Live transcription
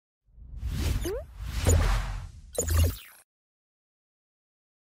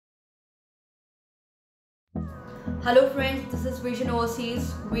Hello friends, this is Vision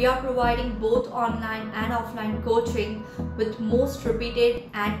Overseas. We are providing both online and offline coaching with most repeated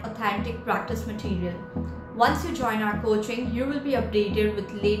and authentic practice material. Once you join our coaching, you will be updated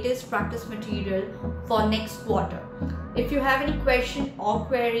with latest practice material for next quarter. If you have any question or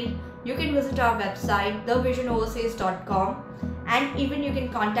query, you can visit our website thevisionoverseas.com, and even you can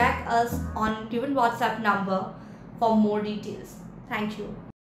contact us on given WhatsApp number for more details. Thank you.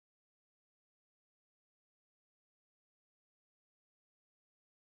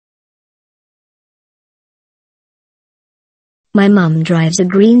 My mum drives a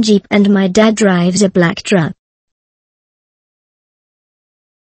green Jeep and my dad drives a black truck.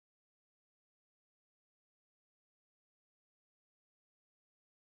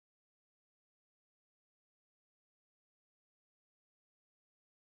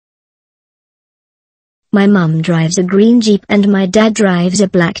 My mum drives a green Jeep and my dad drives a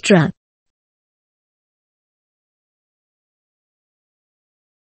black truck.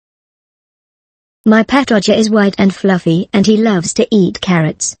 My pet Roger is white and fluffy and he loves to eat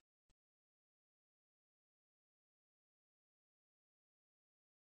carrots.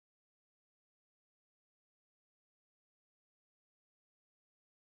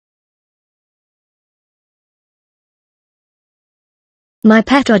 My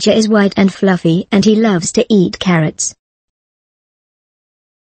pet Roger is white and fluffy and he loves to eat carrots.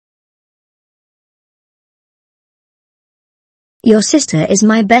 Your sister is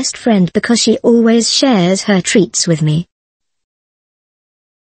my best friend because she always shares her treats with me.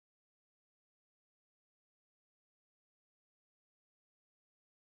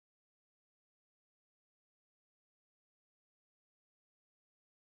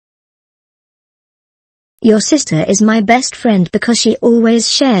 Your sister is my best friend because she always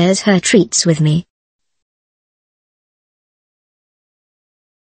shares her treats with me.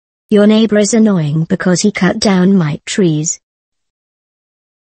 Your neighbor is annoying because he cut down my trees.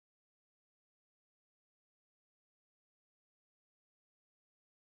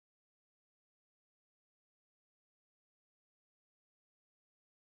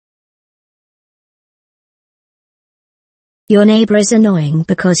 Your neighbor is annoying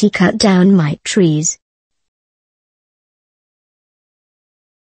because he cut down my trees.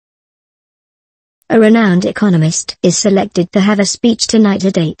 A renowned economist is selected to have a speech tonight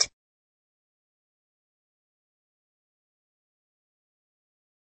at 8.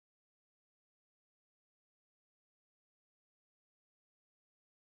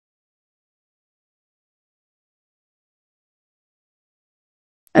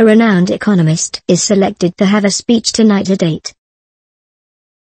 A renowned economist is selected to have a speech tonight at 8.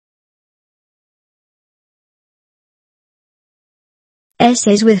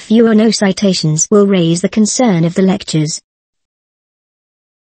 Essays with few or no citations will raise the concern of the lectures.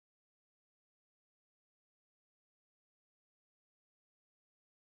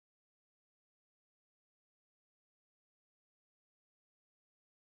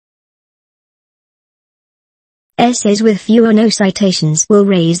 Essays with few or no citations will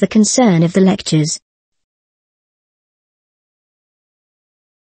raise the concern of the lectures.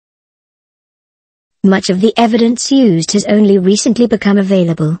 Much of the evidence used has only recently become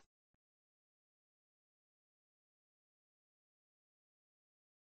available.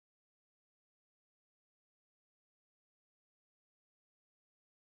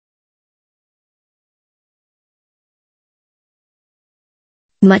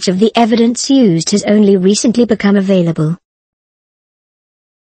 Much of the evidence used has only recently become available.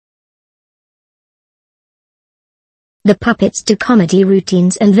 The puppets do comedy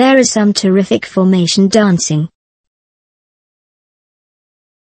routines and there is some terrific formation dancing.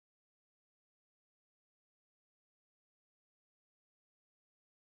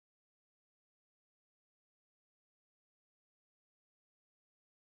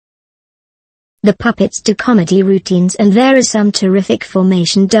 The puppets do comedy routines and there is some terrific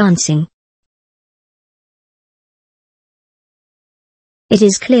formation dancing. It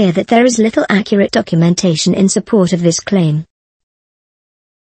is clear that there is little accurate documentation in support of this claim.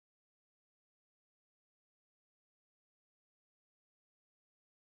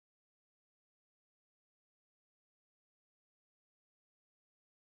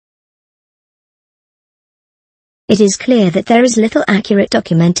 It is clear that there is little accurate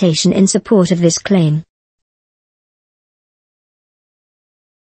documentation in support of this claim.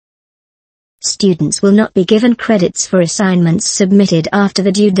 Students will not be given credits for assignments submitted after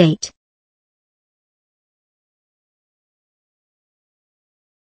the due date.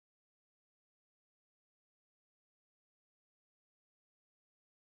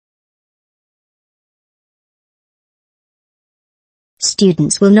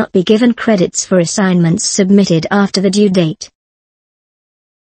 Students will not be given credits for assignments submitted after the due date.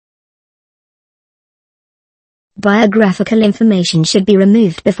 Biographical information should be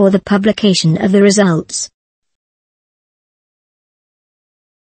removed before the publication of the results.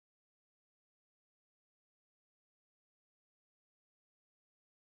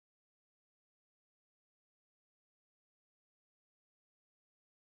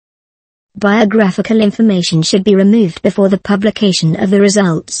 Biographical information should be removed before the publication of the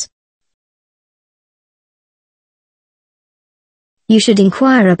results. You should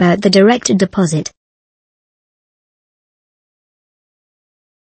inquire about the direct deposit.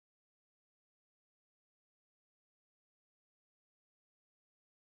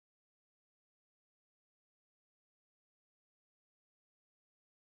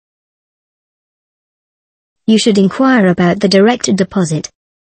 You should inquire about the direct deposit.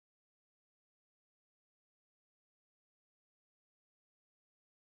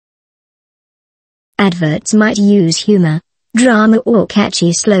 Adverts might use humor, drama or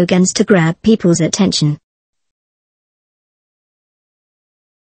catchy slogans to grab people's attention.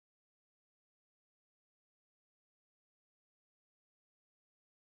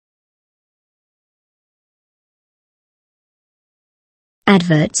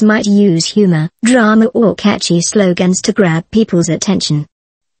 Adverts might use humor, drama or catchy slogans to grab people's attention.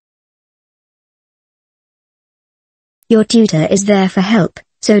 Your tutor is there for help,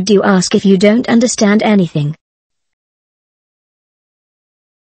 so do ask if you don't understand anything.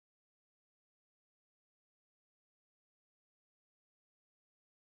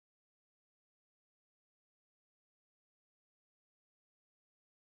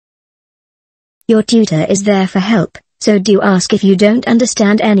 Your tutor is there for help, so do ask if you don't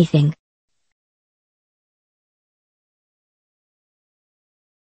understand anything.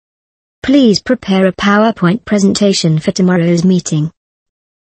 Please prepare a PowerPoint presentation for tomorrow's meeting.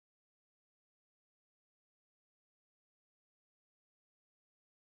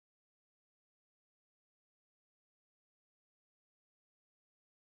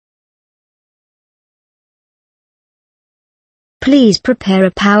 Please prepare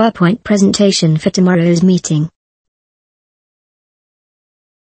a PowerPoint presentation for tomorrow's meeting.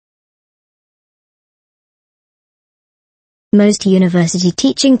 Most university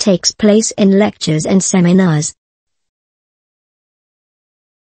teaching takes place in lectures and seminars.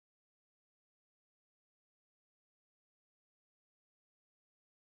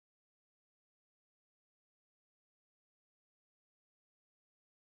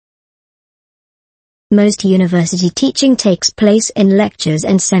 Most university teaching takes place in lectures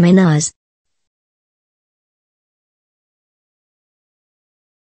and seminars.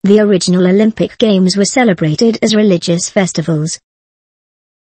 The original Olympic Games were celebrated as religious festivals.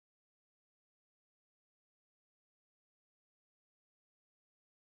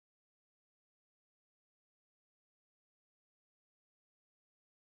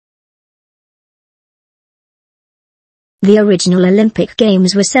 The original Olympic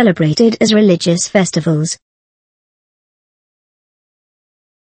Games were celebrated as religious festivals.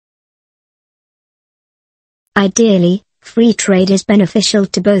 Ideally, free trade is beneficial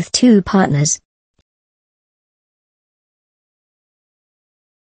to both two partners.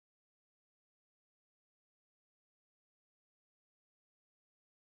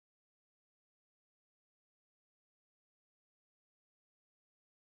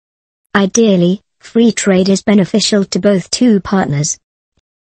 Ideally, free trade is beneficial to both two partners.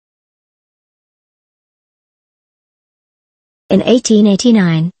 In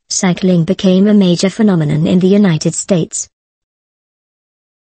 1889, cycling became a major phenomenon in the United States.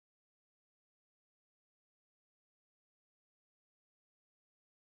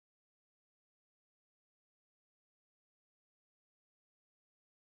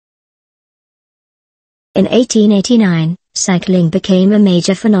 In 1889, cycling became a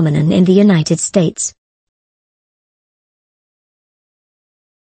major phenomenon in the United States.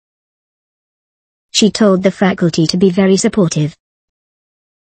 She told the faculty to be very supportive.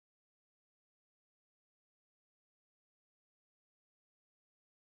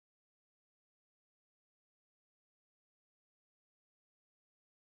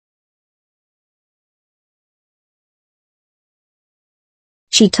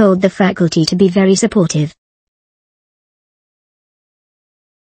 She told the faculty to be very supportive.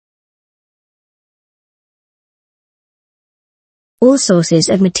 All sources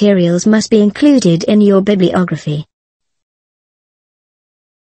of materials must be included in your bibliography.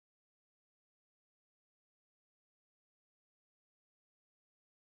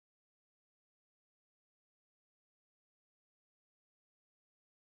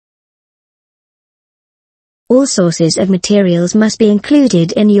 All sources of materials must be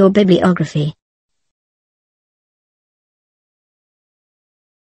included in your bibliography.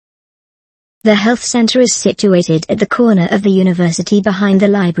 The health center is situated at the corner of the university behind the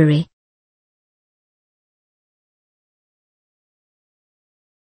library.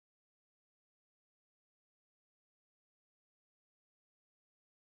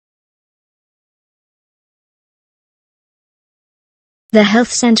 The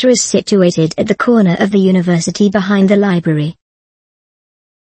health center is situated at the corner of the university behind the library.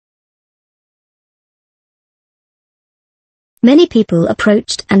 Many people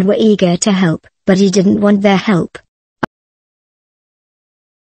approached and were eager to help, but he didn't want their help.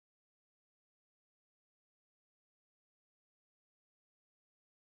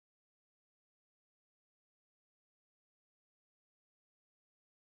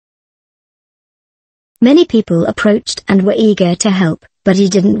 Many people approached and were eager to help, but he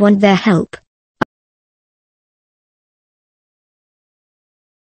didn't want their help.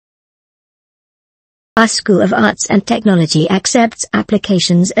 Our School of Arts and Technology accepts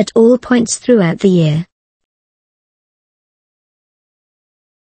applications at all points throughout the year.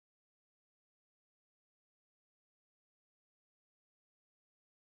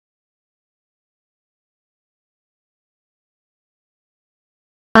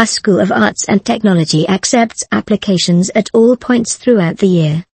 Our School of Arts and Technology accepts applications at all points throughout the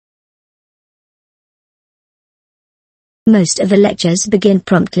year. Most of the lectures begin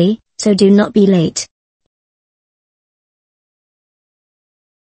promptly, so do not be late.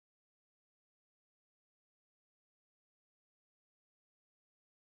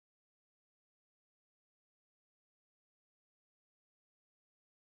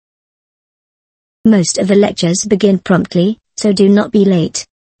 Most of the lectures begin promptly, so do not be late.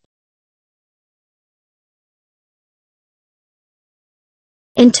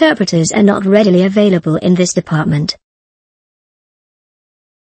 Interpreters are not readily available in this department.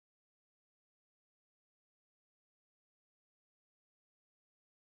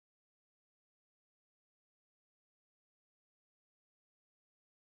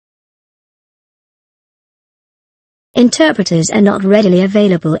 Interpreters are not readily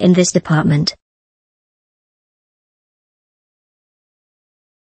available in this department.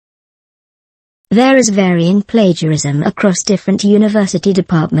 There is varying plagiarism across different university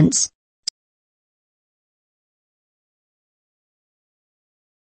departments.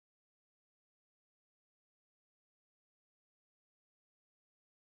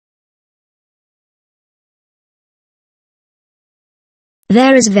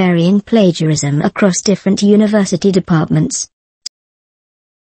 There is varying plagiarism across different university departments.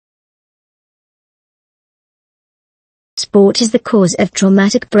 Sport is the cause of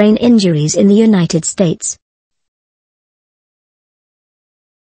traumatic brain injuries in the United States.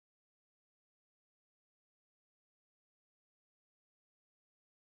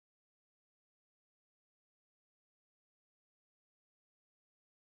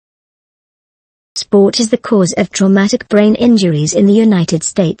 Sport is the cause of traumatic brain injuries in the United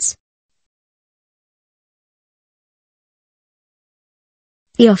States.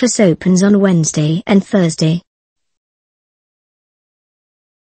 The office opens on Wednesday and Thursday.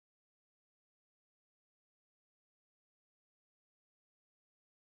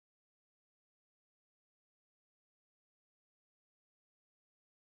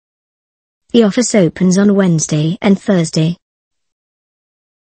 The office opens on Wednesday and Thursday.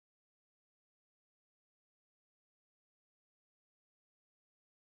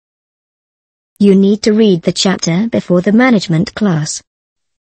 You need to read the chapter before the management class.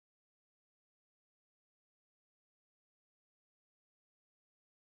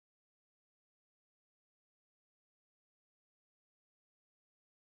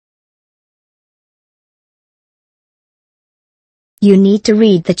 You need to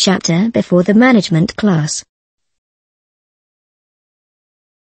read the chapter before the management class.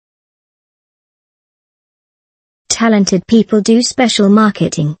 Talented people do special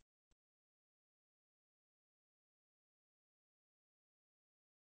marketing.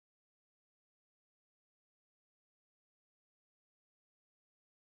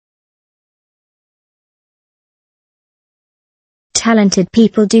 Talented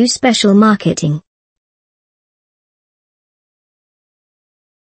people do special marketing.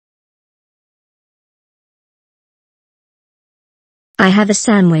 I have a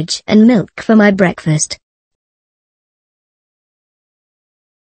sandwich and milk for my breakfast.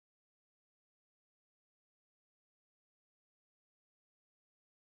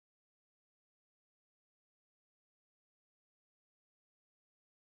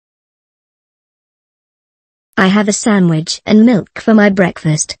 I have a sandwich and milk for my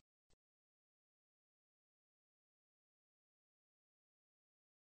breakfast.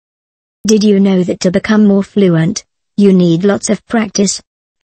 Did you know that to become more fluent, you need lots of practice?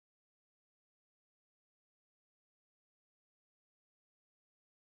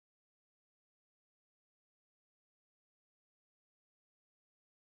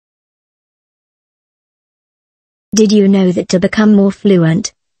 Did you know that to become more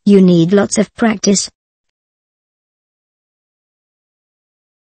fluent, you need lots of practice?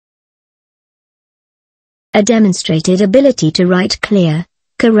 A demonstrated ability to write clear,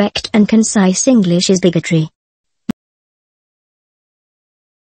 correct and concise English is bigotry.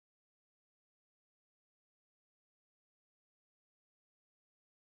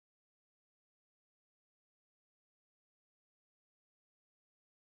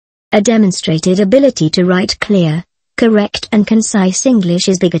 A demonstrated ability to write clear, correct and concise English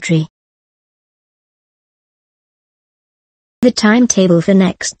is bigotry. The timetable for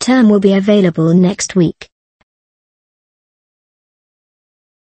next term will be available next week.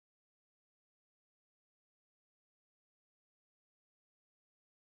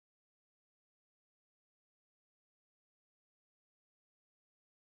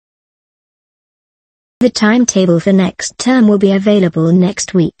 The timetable for next term will be available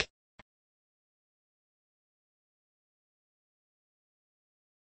next week.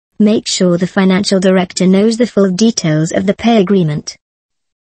 Make sure the financial director knows the full details of the pay agreement.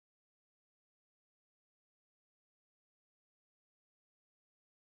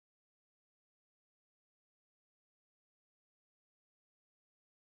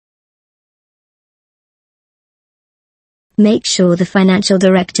 Make sure the financial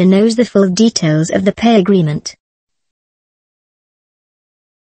director knows the full details of the pay agreement.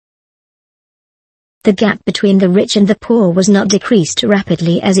 The gap between the rich and the poor was not decreased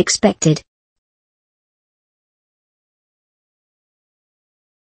rapidly as expected.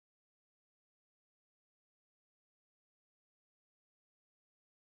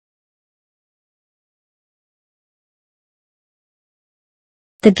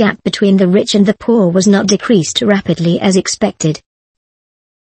 The gap between the rich and the poor was not decreased rapidly as expected.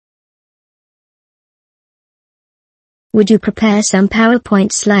 Would you prepare some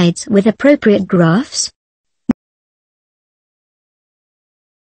PowerPoint slides with appropriate graphs?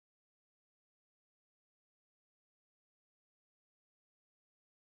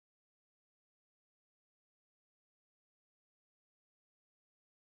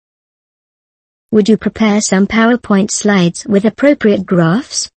 Would you prepare some PowerPoint slides with appropriate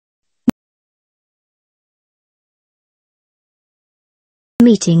graphs? A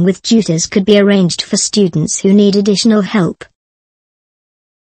meeting with tutors could be arranged for students who need additional help.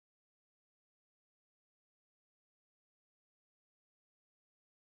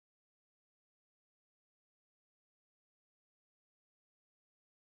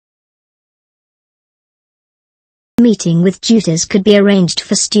 A meeting with tutors could be arranged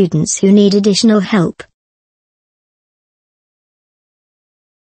for students who need additional help.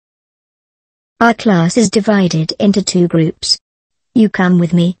 Our class is divided into 2 groups. You come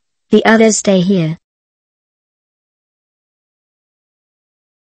with me, the others stay here.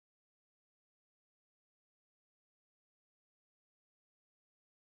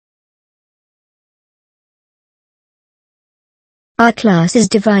 Our class is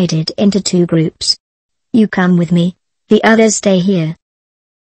divided into 2 groups. You come with me, the others stay here.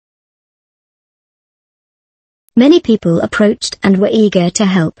 Many people approached and were eager to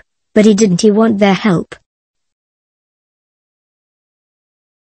help, but didn't he want their help?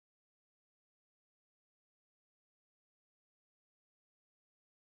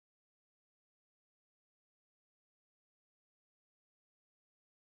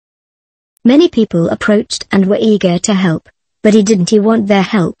 Many people approached and were eager to help, but didn't he want their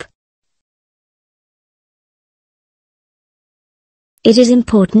help? It is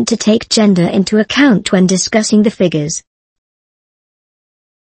important to take gender into account when discussing the figures.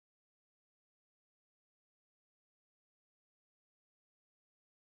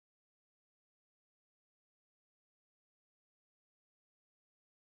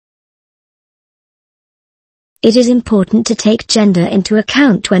 It is important to take gender into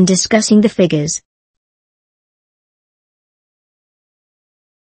account when discussing the figures.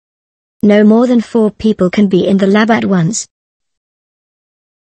 No more than 4 people can be in the lab at once.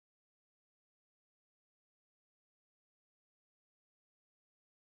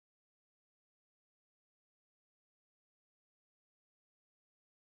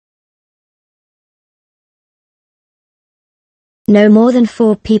 No more than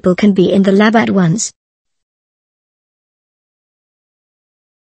 4 people can be in the lab at once.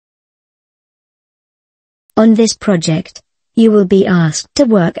 On this project, you will be asked to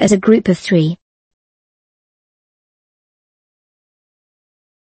work as a group of 3.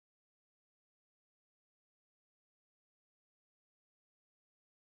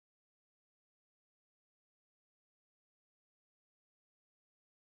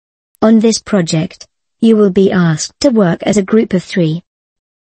 On this project, you will be asked to work as a group of 3.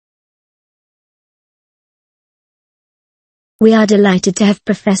 We are delighted to have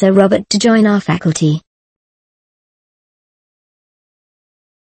Professor Robert to join our faculty.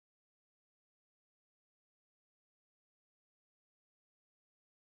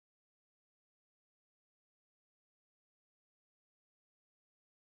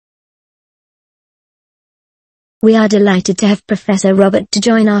 We are delighted to have Professor Robert to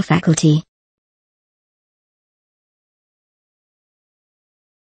join our faculty.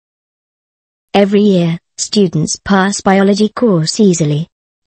 Every year, students pass biology course easily.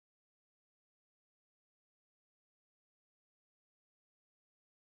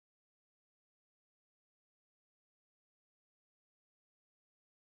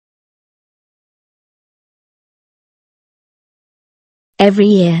 Every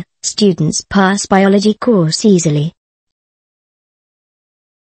year, students pass biology course easily.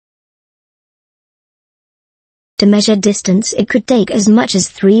 To measure distance, it could take as much as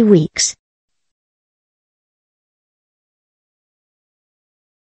 3 weeks.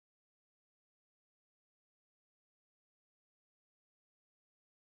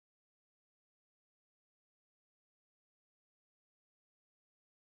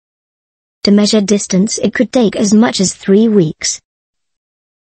 To measure distance, it could take as much as 3 weeks.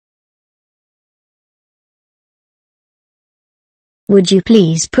 Would you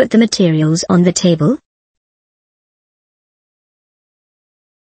please put the materials on the table?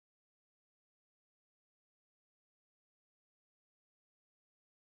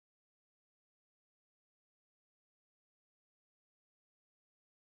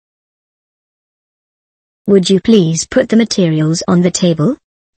 Would you please put the materials on the table?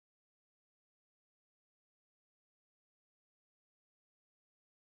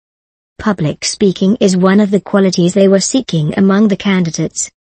 Public speaking is one of the qualities they were seeking among the candidates.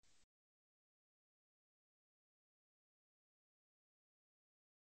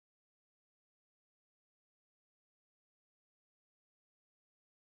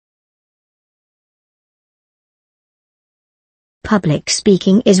 Public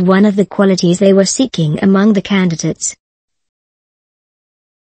speaking is one of the qualities they were seeking among the candidates.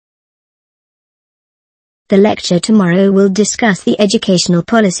 The lecture tomorrow will discuss the educational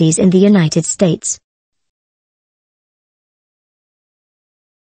policies in the United States.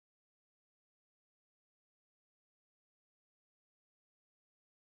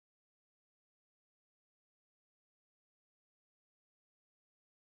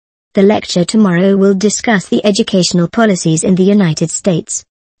 The lecture tomorrow will discuss the educational policies in the United States.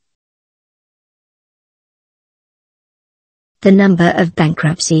 The number of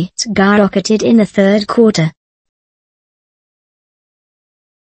bankruptcies skyrocketed in the third quarter.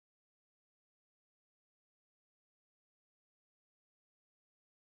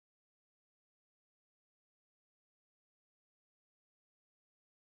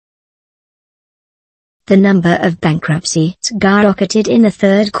 The number of bankruptcies skyrocketed in the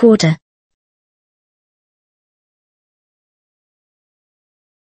third quarter.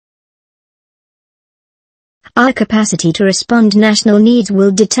 Our capacity to respond to national needs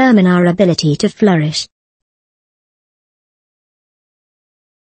will determine our ability to flourish.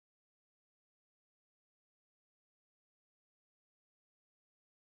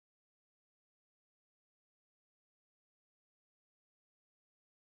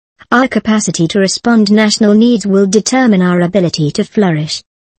 Our capacity to respond to national needs will determine our ability to flourish.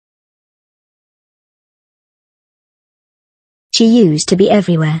 She used to be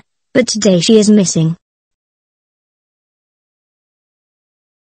everywhere, but today she is missing.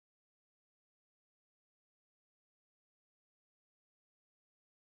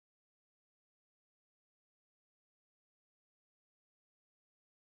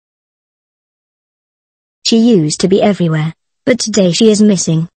 She used to be everywhere, but today she is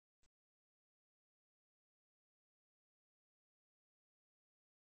missing.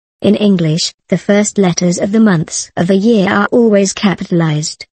 In English, the first letters of the months of a year are always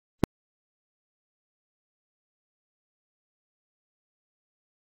capitalized.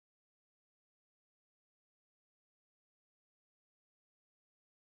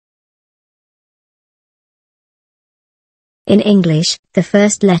 In English, the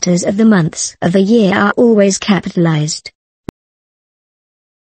first letters of the months of a year are always capitalized.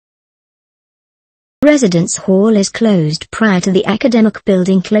 Residence Hall is closed prior to the academic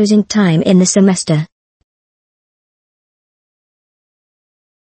building closing time in the semester.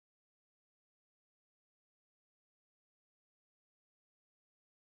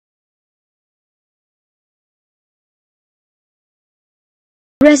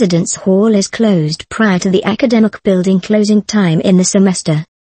 Residence Hall is closed prior to the academic building closing time in the semester.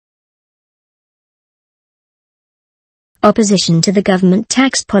 Opposition to the government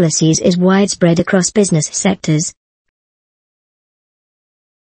tax policies is widespread across business sectors.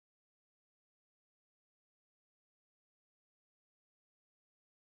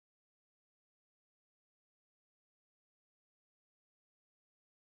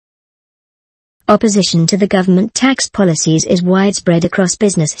 Opposition to the government tax policies is widespread across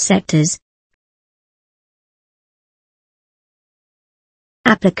business sectors.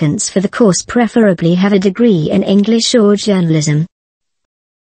 Applicants for the course preferably have a degree in English or journalism.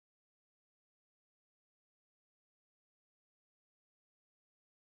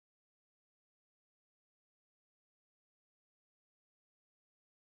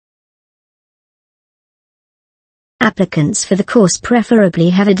 Applicants for the course preferably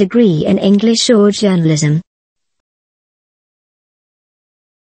have a degree in English or journalism.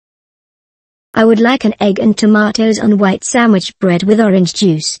 I would like an egg and tomatoes on white sandwich bread with orange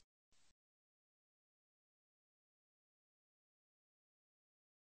juice.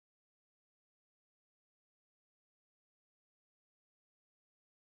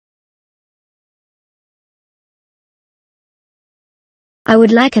 I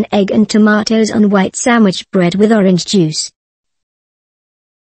would like an egg and tomatoes on white sandwich bread with orange juice.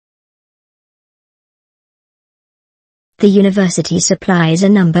 The university supplies a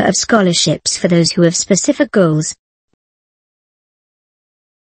number of scholarships for those who have specific goals.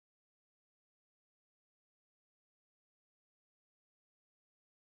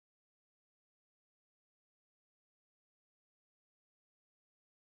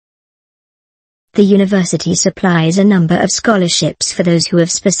 The university supplies a number of scholarships for those who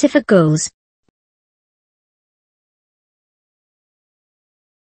have specific goals.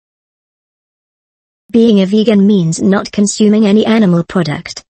 Being a vegan means not consuming any animal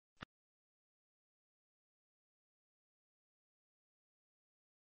product.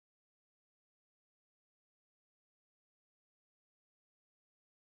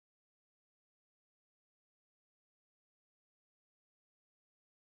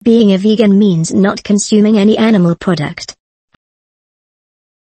 Being a vegan means not consuming any animal product.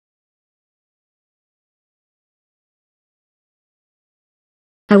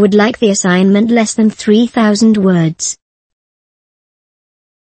 I would like the assignment less than 3,000 words.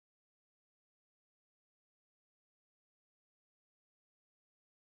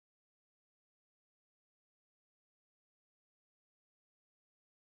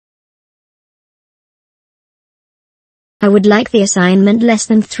 I would like the assignment less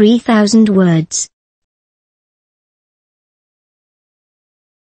than 3,000 words.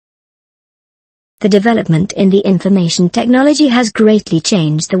 The development in the information technology has greatly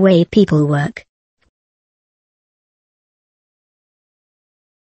changed the way people work.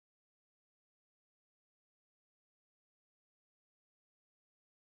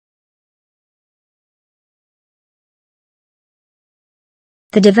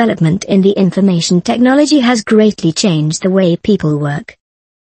 The development in the information technology has greatly changed the way people work.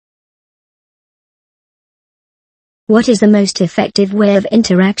 What is the most effective way of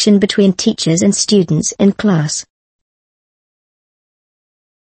interaction between teachers and students in class?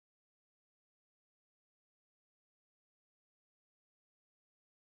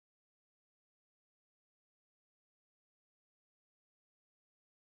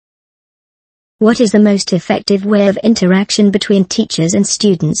 What is the most effective way of interaction between teachers and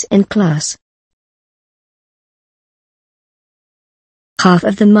students in class? Half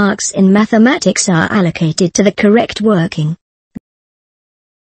of the marks in mathematics are allocated to the correct working.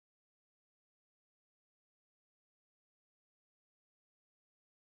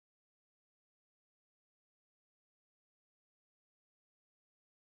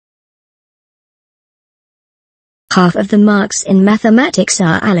 Half of the marks in mathematics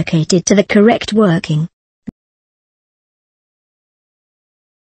are allocated to the correct working.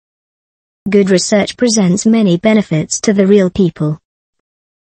 Good research presents many benefits to the real people.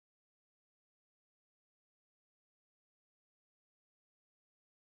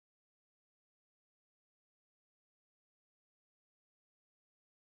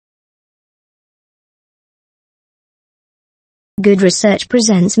 Good research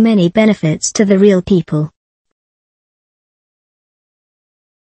presents many benefits to the real people.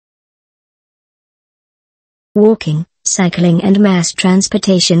 Walking, cycling and mass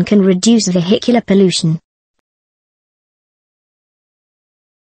transportation can reduce vehicular pollution.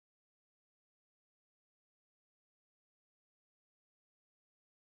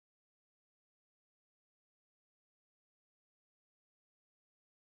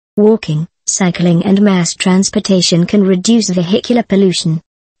 Walking, cycling and mass transportation can reduce vehicular pollution.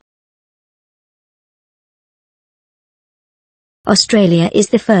 Australia is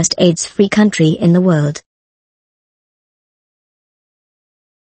the first AIDS-free country in the world.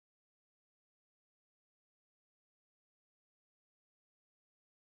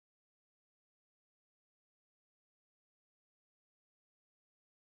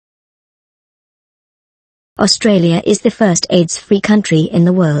 Australia is the first AIDS-free country in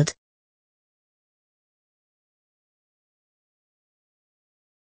the world.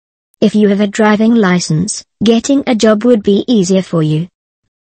 If you have a driving license, getting a job would be easier for you.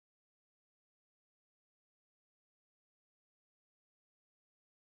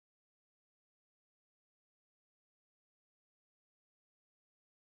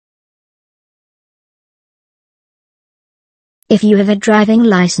 If you have a driving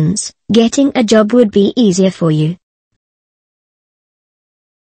license, getting a job would be easier for you.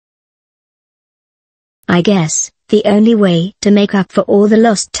 I guess, the only way to make up for all the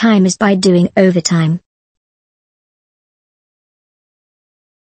lost time is by doing overtime.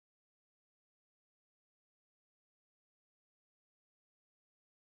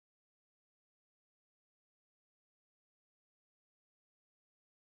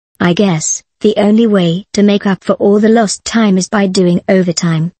 I guess, the only way to make up for all the lost time is by doing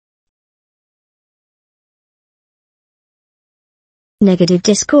overtime. Negative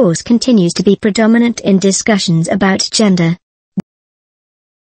discourse continues to be predominant in discussions about gender.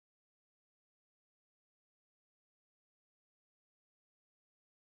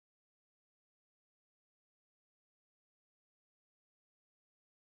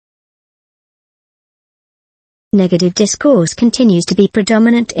 Negative discourse continues to be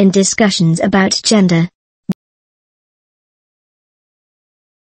predominant in discussions about gender.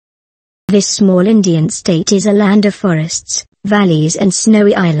 This small Indian state is a land of forests, valleys and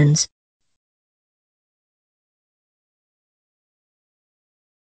snowy islands.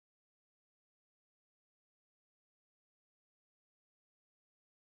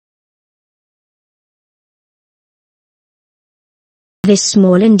 This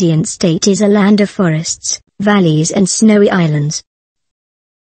small Indian state is a land of forests, valleys and snowy islands.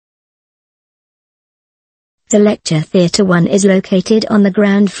 The Lecture Theatre 1 is located on the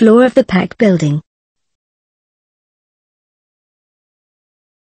ground floor of the PAC building.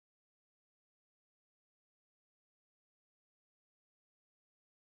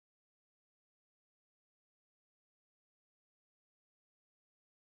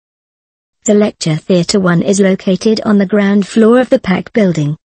 The Lecture Theatre 1 is located on the ground floor of the PAC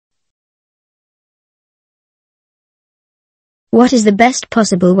building. What is the best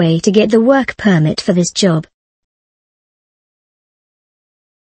possible way to get the work permit for this job?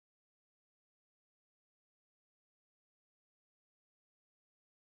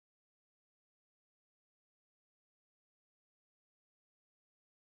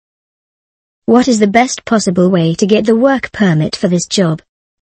 What is the best possible way to get the work permit for this job?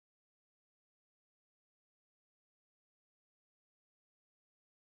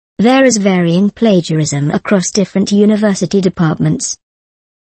 There is varying plagiarism across different university departments.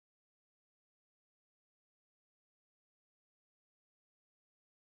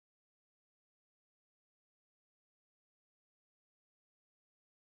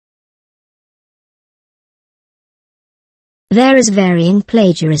 There is varying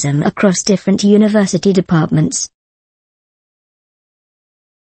plagiarism across different university departments.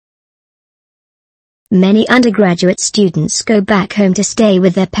 Many undergraduate students go back home to stay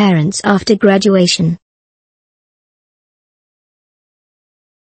with their parents after graduation.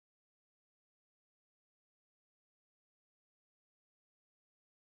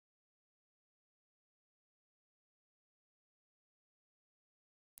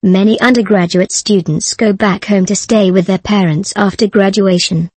 Many undergraduate students go back home to stay with their parents after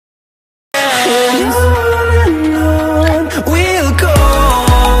graduation. We